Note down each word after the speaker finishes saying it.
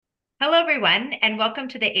Hello, everyone, and welcome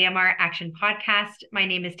to the AMR Action Podcast. My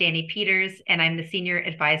name is Danny Peters, and I'm the Senior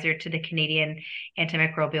Advisor to the Canadian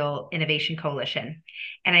Antimicrobial Innovation Coalition.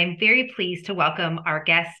 And I'm very pleased to welcome our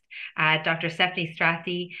guest, Dr. Steffanie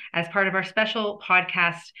Strathdee, as part of our special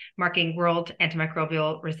podcast marking World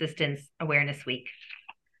Antimicrobial Resistance Awareness Week.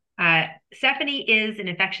 Steffanie is an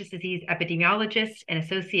infectious disease epidemiologist and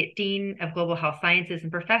associate dean of global health sciences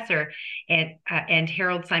and professor and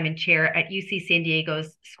Harold Simon Chair at UC San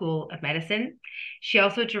Diego's School of Medicine. She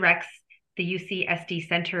also directs the UCSD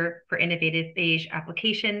Center for Innovative Phage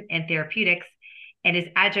Application and Therapeutics and is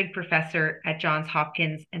adjunct professor at Johns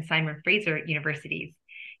Hopkins and Simon Fraser Universities.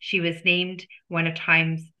 She was named one of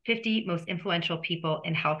Time's 50 most influential people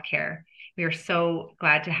in healthcare. We are so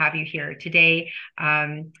glad to have you here today.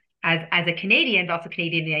 As a Canadian, but also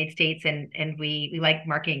Canadian in the United States, and we like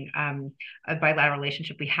marking a bilateral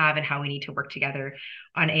relationship we have and how we need to work together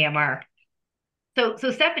on AMR. So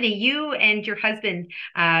Steffanie, you and your husband,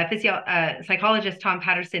 psychologist Tom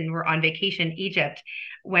Patterson, were on vacation in Egypt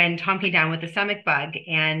when Tom came down with a stomach bug,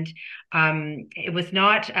 and it was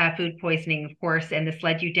not food poisoning, of course, and this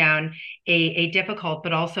led you down a difficult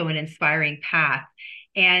but also an inspiring path.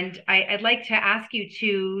 And I'd like to ask you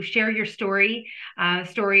to share your story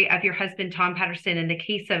of your husband, Tom Patterson, in the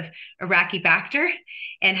case of Iraqibacter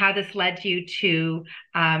and how this led you to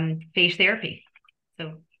phage therapy.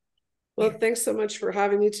 So, well, thanks so much for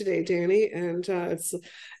having me today, Danny. And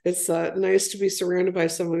it's nice to be surrounded by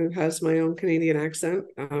someone who has my own Canadian accent.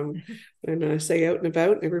 When I say out and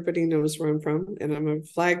about, everybody knows where I'm from, and I'm a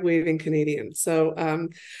flag-waving Canadian. So,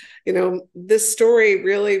 this story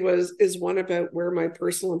really is one about where my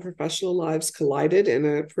personal and professional lives collided in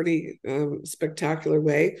a pretty spectacular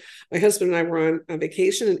way. My husband and I were on a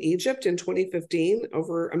vacation in Egypt in 2015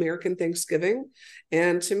 over American Thanksgiving.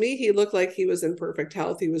 And to me, he looked like he was in perfect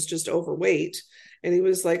health. He was just overweight. And he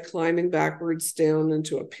was like climbing backwards down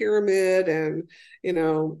into a pyramid and,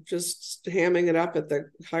 just hamming it up at the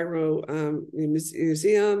Cairo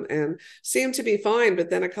Museum and seemed to be fine.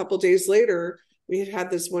 But then a couple of days later, we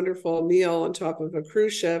had this wonderful meal on top of a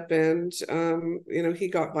cruise ship, and he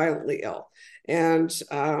got violently ill, and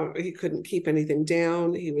he couldn't keep anything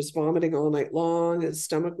down. He was vomiting all night long. His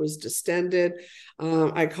stomach was distended.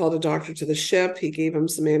 I called a doctor to the ship. He gave him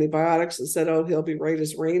some antibiotics and said, "Oh, he'll be right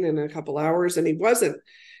as rain in a couple hours," and he wasn't.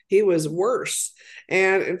 He was worse.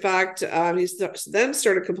 And in fact, he then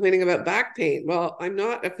started complaining about back pain. Well, I'm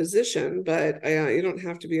not a physician, but you don't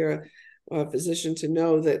have to be a physician to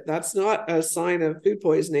know that that's not a sign of food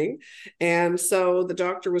poisoning. And so the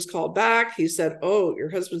doctor was called back. He said, "Oh, your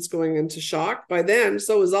husband's going into shock." By then,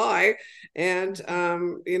 so was I. And,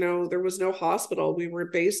 there was no hospital. We were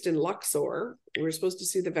based in Luxor. We were supposed to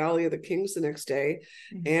see the Valley of the Kings the next day.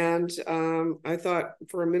 And I thought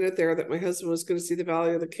for a minute there that my husband was going to see the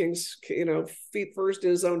Valley of the Kings, feet first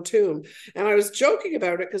in his own tomb. And I was joking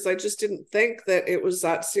about it because I just didn't think that it was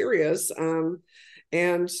that serious.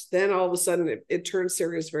 And then all of a sudden it turned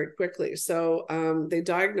serious very quickly. So they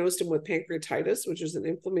diagnosed him with pancreatitis, which is an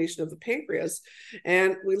inflammation of the pancreas.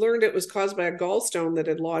 And we learned it was caused by a gallstone that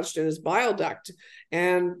had lodged in his bile duct,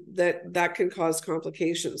 and that can cause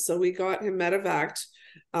complications. So we got him medevaced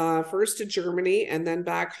first to Germany and then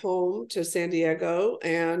back home to San Diego.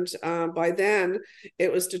 And by then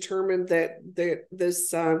it was determined that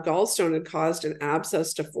this gallstone had caused an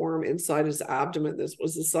abscess to form inside his abdomen. This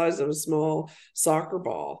was the size of a small soccer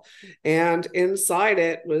ball. And inside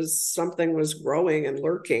it something was growing and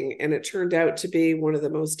lurking. And it turned out to be one of the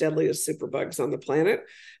most deadliest superbugs on the planet.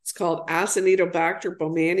 It's called Acinetobacter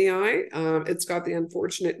baumannii. It's got the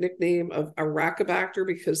unfortunate nickname of Iraqibacter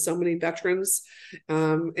because so many veterans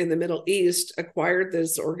in the Middle East acquired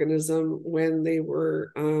this organism when they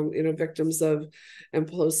were, victims of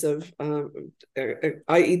implosive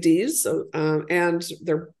IEDs. So, and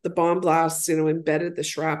the bomb blasts, embedded the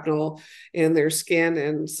shrapnel in their skin.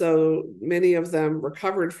 And so many of them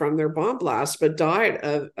recovered from their bomb blast, but died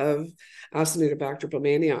of Acinetobacter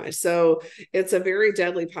baumannii. So it's a very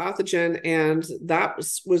deadly pathogen, and that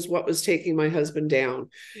was what was taking my husband down.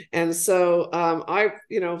 And so I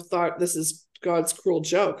thought, this is God's cruel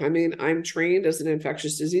joke. I mean, I'm trained as an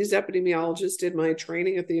infectious disease epidemiologist, did my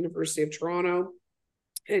training at the University of Toronto,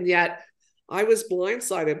 and yet I was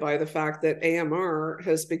blindsided by the fact that AMR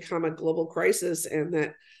has become a global crisis, and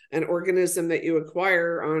that an organism that you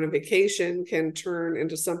acquire on a vacation can turn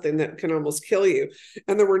into something that can almost kill you.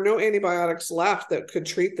 And there were no antibiotics left that could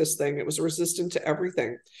treat this thing. It was resistant to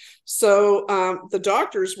everything. So the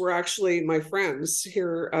doctors were actually my friends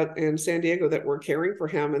here in San Diego that were caring for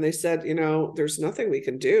him. And they said, there's nothing we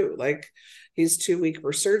can do. Like, He's too weak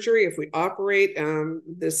for surgery. If we operate,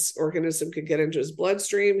 this organism could get into his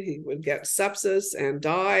bloodstream. He would get sepsis and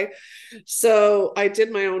die. So I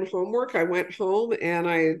did my own homework. I went home and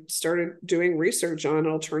I started doing research on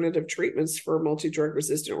alternative treatments for multi-drug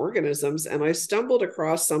resistant organisms. And I stumbled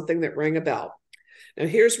across something that rang a bell. Now,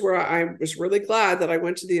 here's where I was really glad that I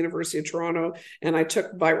went to the University of Toronto and I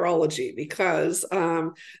took virology, because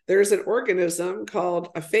there's an organism called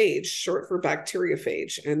a phage, short for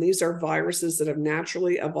bacteriophage. And these are viruses that have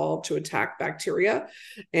naturally evolved to attack bacteria.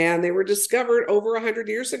 And they were discovered over 100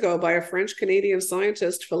 years ago by a French-Canadian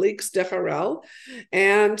scientist, Félix Dejarel.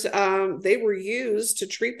 And they were used to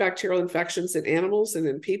treat bacterial infections in animals and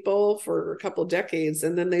in people for a couple of decades.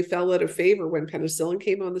 And then they fell out of favor when penicillin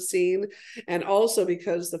came on the scene. And also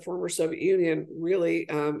because the former Soviet Union really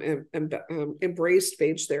embraced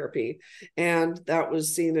phage therapy, and that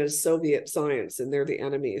was seen as Soviet science, and they're the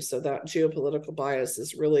enemy. So that geopolitical bias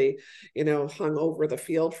is really, hung over the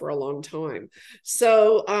field for a long time.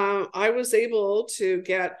 So I was able to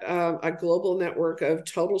get a global network of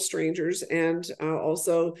total strangers, and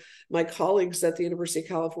also my colleagues at the University of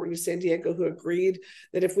California, San Diego, who agreed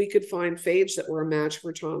that if we could find phage that were a match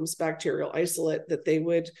for Tom's bacterial isolate, that they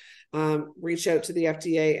would reach out to the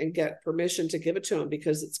FDA and get permission to give it to him,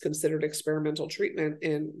 because it's considered experimental treatment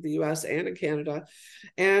in the US and in Canada.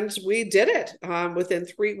 And we did it. Within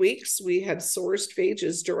 3 weeks, we had sourced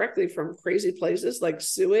phages directly from crazy places like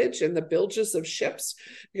sewage and the bilges of ships,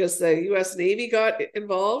 because the US Navy got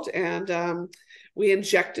involved, and we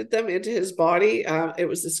injected them into his body. It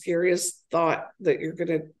was the scariest thought, that you're going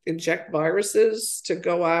to inject viruses to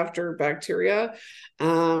go after bacteria.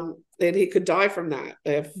 And he could die from that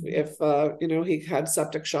if he had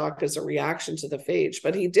septic shock as a reaction to the phage,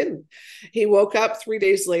 but he didn't. He woke up 3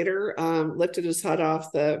 days later, lifted his head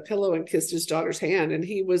off the pillow and kissed his daughter's hand. And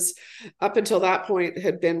he was, up until that point,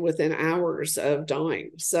 had been within hours of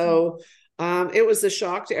dying. So it was a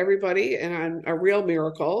shock to everybody and a real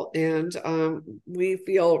miracle. And we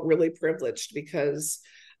feel really privileged, because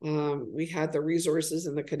we had the resources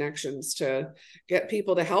and the connections to get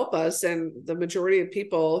people to help us. And the majority of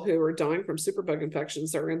people who are dying from superbug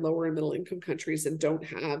infections are in lower and middle income countries and don't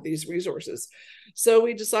have these resources. So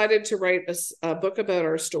we decided to write a book about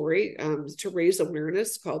our story, to raise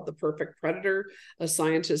awareness, called The Perfect Predator: A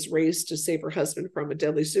Scientist's Race to Save Her Husband from a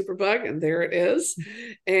Deadly Superbug. And there it is.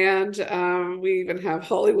 And we even have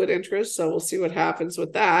Hollywood interest, so we'll see what happens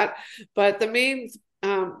with that. But the main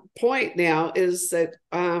point now is that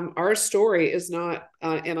our story is not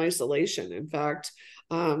in isolation. In fact,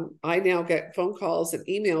 I now get phone calls and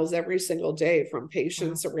emails every single day from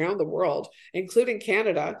patients around the world, including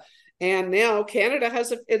Canada. And now Canada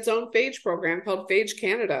has its own phage program called Phage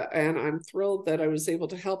Canada. And I'm thrilled that I was able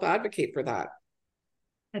to help advocate for that.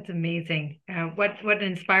 That's amazing. What an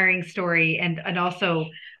inspiring story. And also,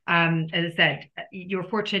 as I said, you're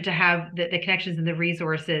fortunate to have the connections and the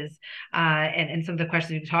resources, and some of the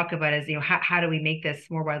questions we talk about is, how do we make this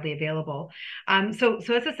more widely available? So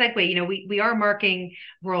as a segue, we are marking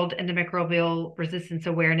World Antimicrobial Resistance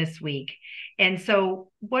Awareness Week. And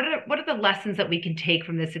so what are the lessons that we can take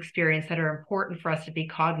from this experience that are important for us to be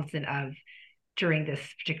cognizant of during this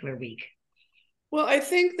particular week? Well, I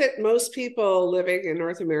think that most people living in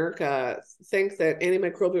North America think that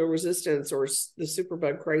antimicrobial resistance, or the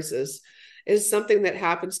superbug crisis, is something that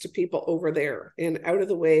happens to people over there in out of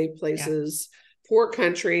the way places, poor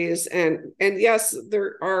countries. And yes,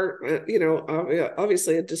 there are,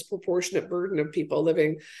 obviously a disproportionate burden of people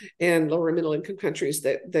living in lower middle income countries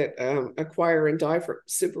that acquire and die from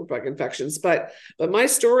superbug infections. But my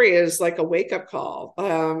story is like a wake up call,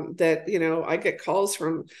 that, I get calls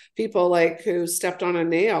from people like who stepped on a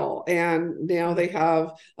nail and now they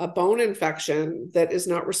have a bone infection that is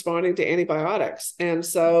not responding to antibiotics. And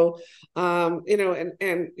so,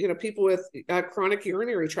 people with chronic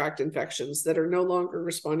urinary tract infections that are no longer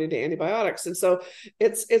responding to antibiotics. And so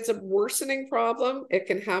it's a worsening problem. It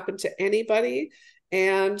can happen to anybody.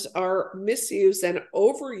 And our misuse and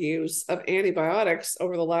overuse of antibiotics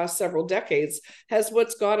over the last several decades has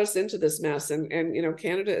what's got us into this mess. And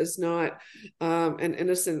Canada is not an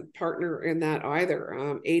innocent partner in that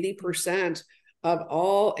either. 80% of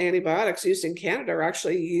all antibiotics used in Canada are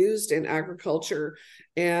actually used in agriculture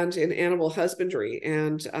and in animal husbandry.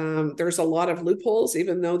 And there's a lot of loopholes,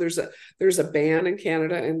 even though there's a ban in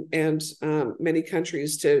Canada and many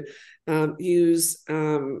countries to use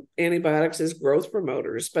antibiotics as growth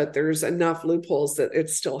promoters, but there's enough loopholes that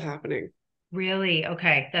it's still happening. Really?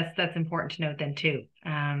 Okay. That's important to note then too.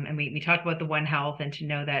 And we talked about the One Health, and to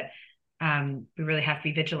know that we really have to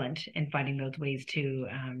be vigilant in finding those ways to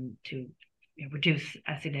reduce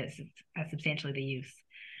substantially the use.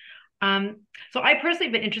 So I personally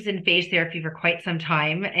have been interested in phage therapy for quite some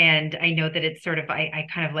time, and I know that it's sort of I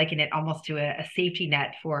kind of liken it almost to a safety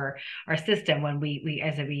net for our system when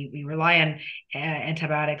we rely on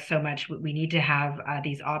antibiotics so much. We need to have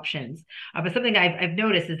these options. But something I've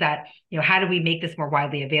noticed is that how do we make this more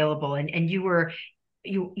widely available? And you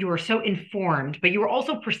were so informed, but you were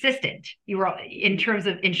also persistent. You were in terms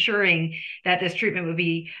of ensuring that this treatment would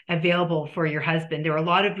be available for your husband. There were a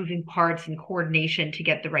lot of moving parts and coordination to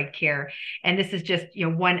get the right care. And this is just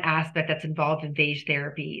one aspect that's involved in phage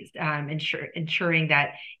therapies, ensuring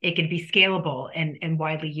that it can be scalable and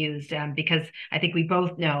widely used. Because I think we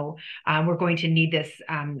both know we're going to need this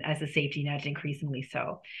as a safety net increasingly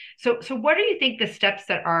so. So what do you think the steps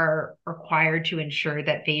that are required to ensure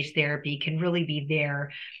that phage therapy can really be there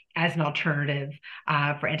as an alternative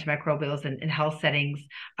for antimicrobials in health settings?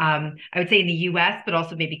 I would say in the US, but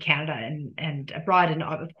also maybe Canada and abroad. And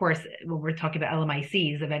of course, when we're talking about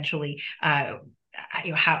LMICs eventually, how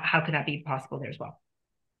can that be possible there as well?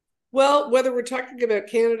 Well, whether we're talking about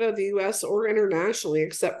Canada, the US, or internationally,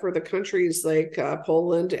 except for the countries like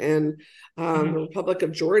Poland and the Republic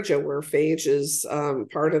of Georgia, where phage is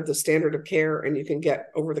part of the standard of care and you can get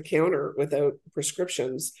over the counter without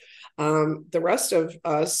prescriptions. The rest of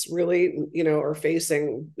us really, are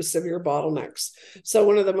facing severe bottlenecks. So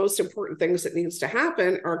one of the most important things that needs to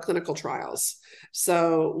happen are clinical trials.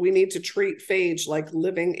 So we need to treat phage like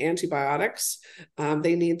living antibiotics.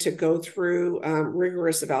 They need to go through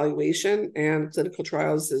rigorous evaluation, and clinical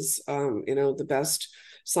trials is, the best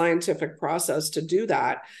scientific process to do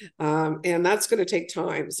that. And that's going to take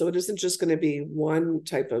time. So it isn't just going to be one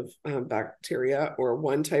type of bacteria or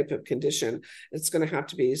one type of condition. It's going to have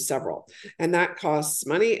to be several. And that costs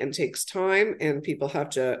money and takes time. And people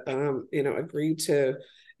have to, agree to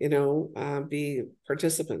be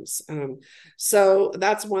participants. So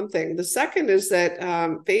that's one thing. The second is that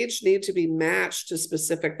phage need to be matched to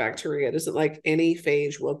specific bacteria. It isn't like any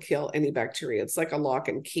phage will kill any bacteria. It's like a lock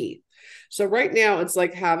and key. So right now it's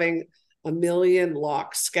like having a million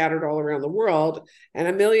locks scattered all around the world and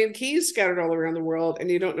a million keys scattered all around the world. And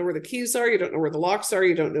you don't know where the keys are. You don't know where the locks are.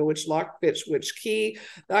 You don't know which lock fits which key,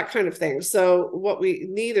 that kind of thing. So what we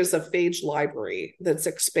need is a phage library that's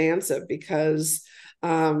expansive, because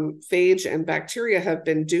phage and bacteria have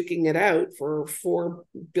been duking it out for 4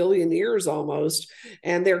 billion years almost,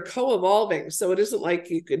 and they're co-evolving. So it isn't like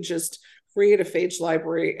you could just create a phage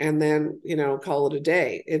library and then, call it a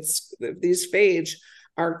day. It's these phage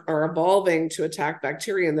are evolving to attack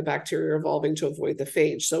bacteria, and the bacteria are evolving to avoid the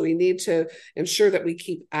phage. So we need to ensure that we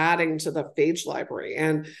keep adding to the phage library.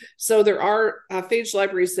 And so there are phage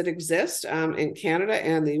libraries that exist in Canada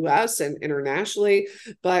and the US and internationally,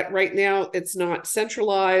 but right now it's not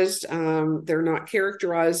centralized. They're not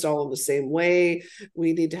characterized all in the same way.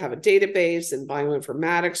 We need to have a database in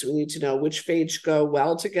bioinformatics. We need to know which phage go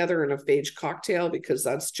well together in a phage cocktail, because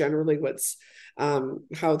that's generally what's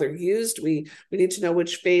how they're used. We need to know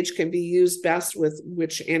which phage can be used best with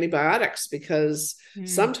which antibiotics, because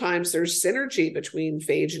sometimes there's synergy between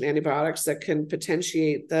phage and antibiotics that can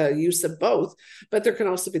potentiate the use of both, but there can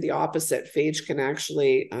also be the opposite. Phage can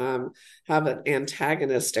actually have an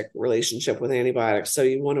antagonistic relationship with antibiotics. So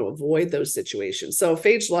you want to avoid those situations. So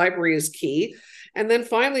phage library is key. And then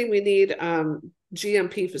finally, we need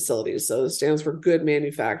GMP facilities. So it stands for good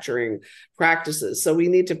manufacturing practices. So we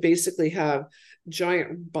need to basically have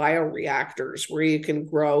giant bioreactors where you can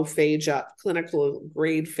grow phage up, clinical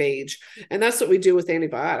grade phage. And that's what we do with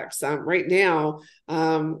antibiotics. Right now,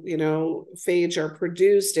 phage are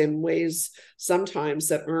produced in ways sometimes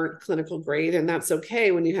that aren't clinical grade. And that's okay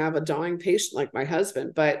when you have a dying patient like my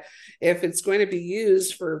husband. But if it's going to be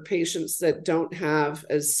used for patients that don't have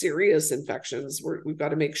as serious infections, we've got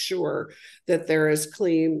to make sure that they're as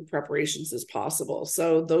clean preparations as possible.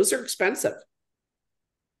 So those are expensive.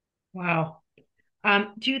 Wow.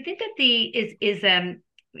 Do you think that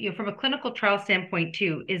from a clinical trial standpoint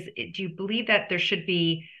too, do you believe that there should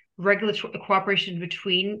be regulatory cooperation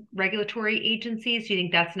between regulatory agencies? Do you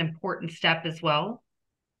think that's an important step as well?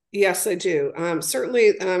 Yes, I do.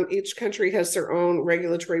 Certainly, each country has their own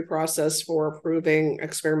regulatory process for approving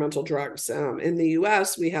experimental drugs. In the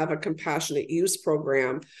US, we have a compassionate use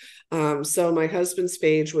program. So my husband's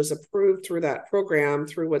phage was approved through that program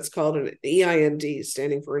through what's called an EIND,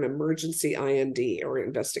 standing for an emergency IND, or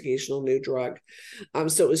investigational new drug.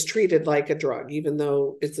 So it was treated like a drug, even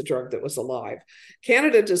though it's a drug that was alive.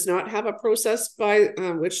 Canada does not have a process by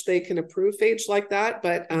which they can approve phage like that,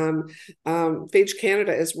 but Phage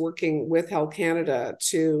Canada is working with Health Canada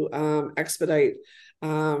to expedite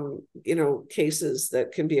cases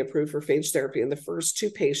that can be approved for phage therapy. And the first 2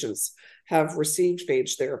 patients have received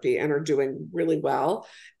phage therapy and are doing really well.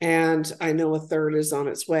 And I know a third is on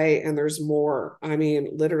its way, and there's more. I mean,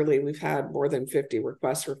 literally, we've had more than 50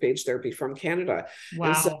 requests for phage therapy from Canada. Wow.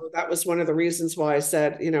 And so that was one of the reasons why I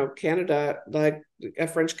said, Canada, like a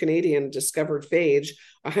French Canadian discovered phage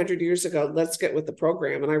 100 years ago, let's get with the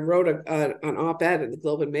program. And I wrote an op-ed in the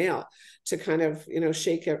Globe and Mail to kind of,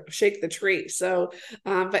 shake the tree. So,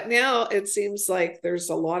 but now it seems like there's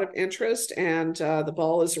a lot of interest, and the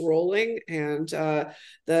ball is rolling. And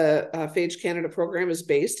the Phage Canada program is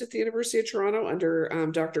based at the University of Toronto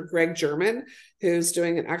under Dr. Greg German, who's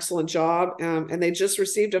doing an excellent job. And they just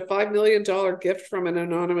received a $5 million gift from an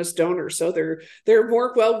anonymous donor. So they're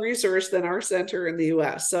more well-resourced than our center in the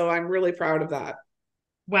US. So I'm really proud of that.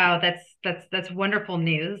 Wow, that's wonderful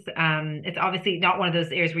news. It's obviously not one of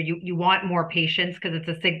those areas where you want more patients because it's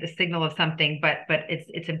a signal of something, but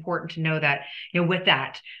it's important to know that with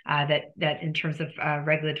that in terms of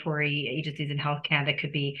regulatory agencies in Health Canada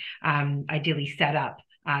could be ideally set up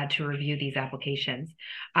to review these applications.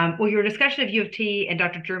 Well, your discussion of U of T and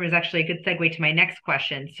Dr. German is actually a good segue to my next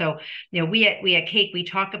question. So, we at CAKE, we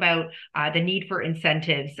talk about the need for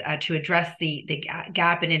incentives to address the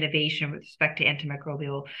gap in innovation with respect to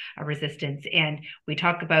antimicrobial resistance. And we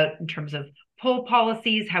talk about in terms of pull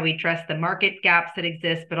policies, how we address the market gaps that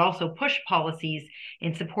exist, but also push policies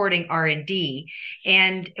in supporting R&D.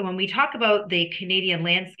 And when we talk about the Canadian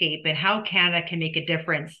landscape and how Canada can make a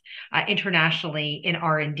difference internationally in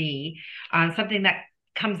R&D, something that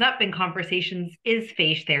comes up in conversations is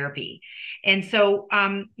phage therapy. And so,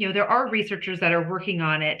 there are researchers that are working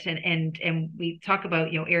on it, and we talk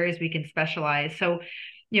about, areas we can specialize. So,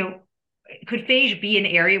 could phage be an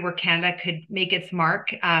area where Canada could make its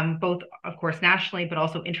mark, both, of course, nationally, but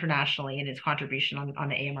also internationally in its contribution on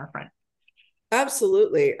the AMR front?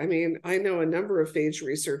 Absolutely. I mean, I know a number of phage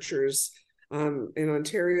researchers in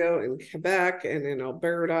Ontario and Quebec and in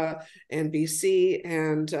Alberta and BC,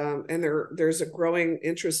 and there's a growing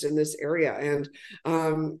interest in this area.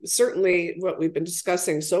 And certainly what we've been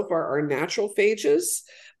discussing so far are natural phages,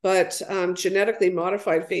 but genetically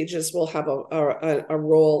modified phages will have a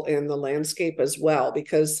role in the landscape as well,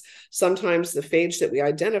 because sometimes the phage that we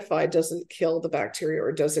identify doesn't kill the bacteria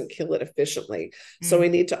or doesn't kill it efficiently. So we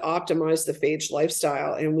need to optimize the phage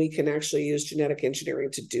lifestyle, and we can actually use genetic engineering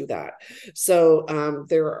to do that. So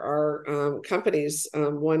there are companies,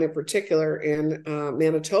 one in particular in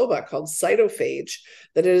Manitoba called Cytophage,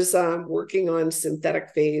 that is working on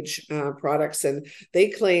synthetic phage products, and they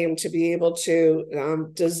claim to be able to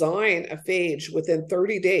design a phage within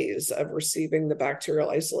 30 days of receiving the bacterial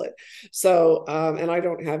isolate. So, and I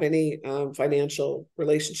don't have any financial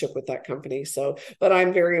relationship with that company. So, but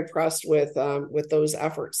I'm very impressed with those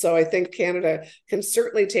efforts. So I think Canada can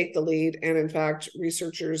certainly take the lead. And in fact,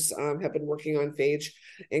 researchers have been working on phage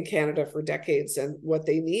in Canada for decades, and what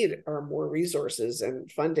they need are more resources and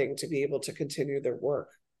funding to be able to continue their work.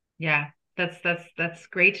 Yeah. That's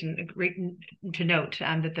great, and great to note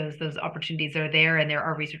that those opportunities are there, and there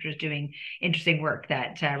are researchers doing interesting work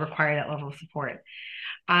that require that level of support.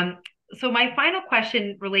 So my final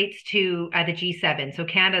question relates to the G7. So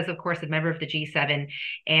Canada is, of course, a member of the G7,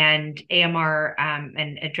 and AMR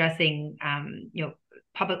and addressing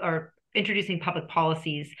public or introducing public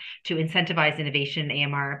policies to incentivize innovation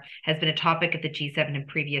in AMR has been a topic at the G7 in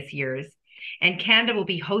previous years. And Canada will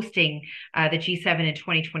be hosting the G7 in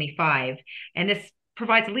 2025. And this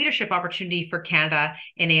provides a leadership opportunity for Canada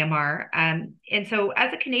in AMR. And so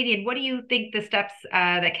as a Canadian, what do you think the steps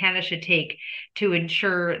that Canada should take to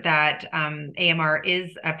ensure that AMR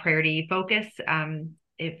is a priority focus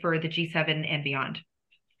for the G7 and beyond?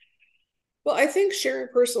 Well, I think sharing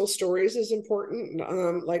personal stories is important,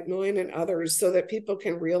 like mine and others, so that people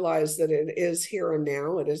can realize that it is here and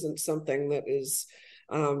now. It isn't something that is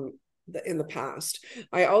in the past.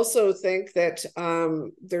 I also think that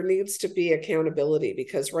there needs to be accountability,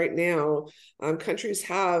 because right now countries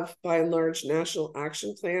have, by and large, national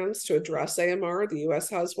action plans to address AMR. The US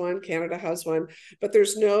has one, Canada has one, but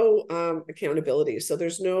there's no accountability. So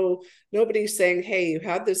there's nobody saying, hey, you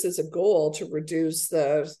had this as a goal to reduce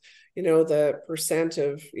the percent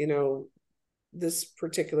of this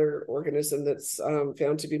particular organism that's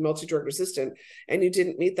found to be multi-drug resistant, and you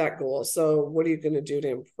didn't meet that goal. So what are you going to do to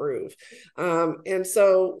improve? And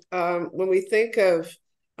so when we think of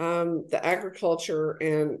the agriculture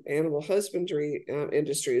and animal husbandry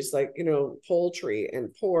industries, like, poultry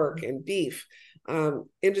and pork and beef,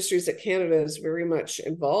 industries that Canada is very much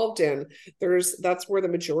involved in, that's where the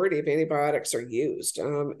majority of antibiotics are used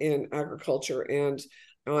in agriculture. And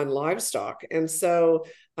on livestock. And so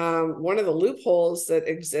one of the loopholes that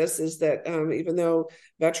exists is that even though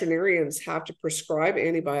veterinarians have to prescribe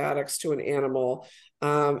antibiotics to an animal,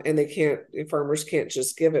 and farmers can't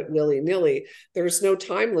just give it willy-nilly, there's no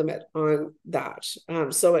time limit on that.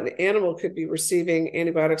 So an animal could be receiving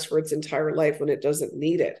antibiotics for its entire life when it doesn't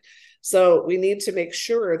need it. So we need to make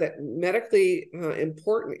sure that medically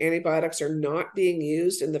important antibiotics are not being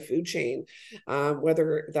used in the food chain,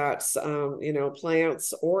 whether that's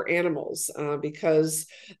plants or animals, because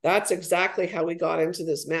that's exactly how we got into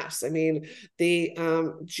this mess. I mean, the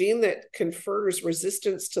gene that confers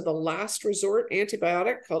resistance to the last resort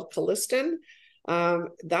antibiotic called colistin,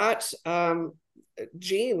 that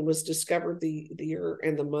gene was discovered the year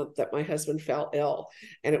and the month that my husband fell ill,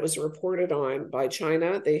 and it was reported on by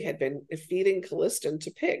China. They had been feeding colistin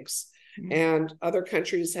to pigs, and other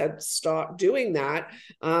countries had stopped doing that,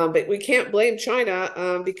 but we can't blame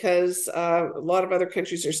China because a lot of other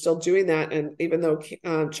countries are still doing that. And even though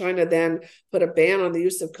China then put a ban on the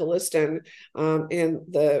use of colistin in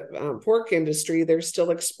the pork industry, they're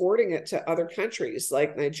still exporting it to other countries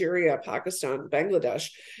like Nigeria, Pakistan,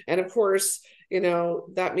 Bangladesh. And of course,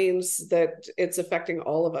 that means that it's affecting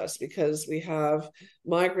all of us because we have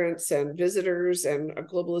migrants and visitors and a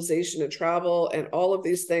globalization of travel and all of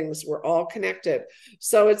these things. We're all connected.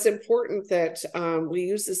 So it's important that we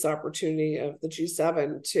use this opportunity of the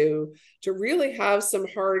G7 to really have some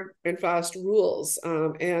hard and fast rules,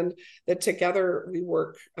 and that together we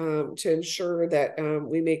work to ensure that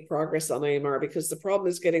we make progress on AMR, because the problem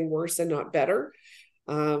is getting worse and not better.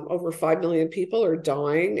 Over 5 million people are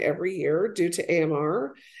dying every year due to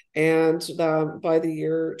AMR. And by the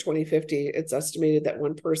year 2050, it's estimated that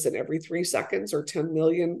one person every 3 seconds, or 10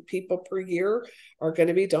 million people per year, are going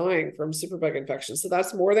to be dying from superbug infection. So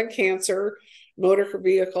that's more than cancer, motor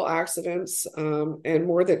vehicle accidents, and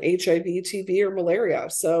more than HIV, TB, or malaria.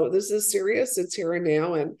 So this is serious. It's here and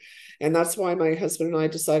now. And that's why my husband and I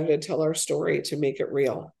decided to tell our story, to make it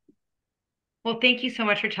real. Well, thank you so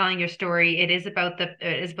much for telling your story. It is about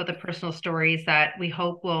the personal stories that we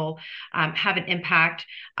hope will have an impact,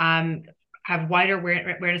 have wider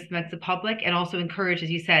awareness amongst the public, and also encourage,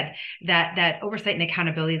 as you said, that oversight and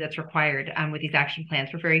accountability that's required with these action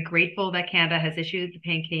plans. We're very grateful that Canada has issued the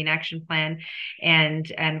Pan-Canadian Action Plan,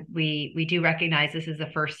 and we do recognize this is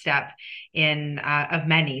the first step in of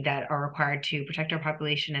many that are required to protect our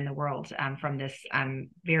population and the world from this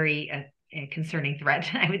very a concerning threat,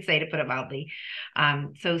 I would say, to put it mildly.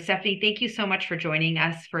 So Steffanie, thank you so much for joining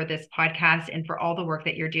us for this podcast and for all the work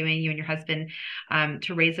that you're doing, you and your husband,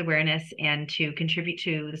 to raise awareness and to contribute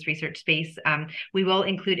to this research space. We will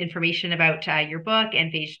include information about your book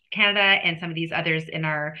and Phage Canada and some of these others in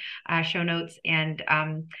our show notes. And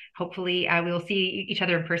hopefully we will see each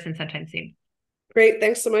other in person sometime soon. Great.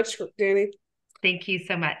 Thanks so much, Danny. Thank you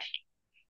so much.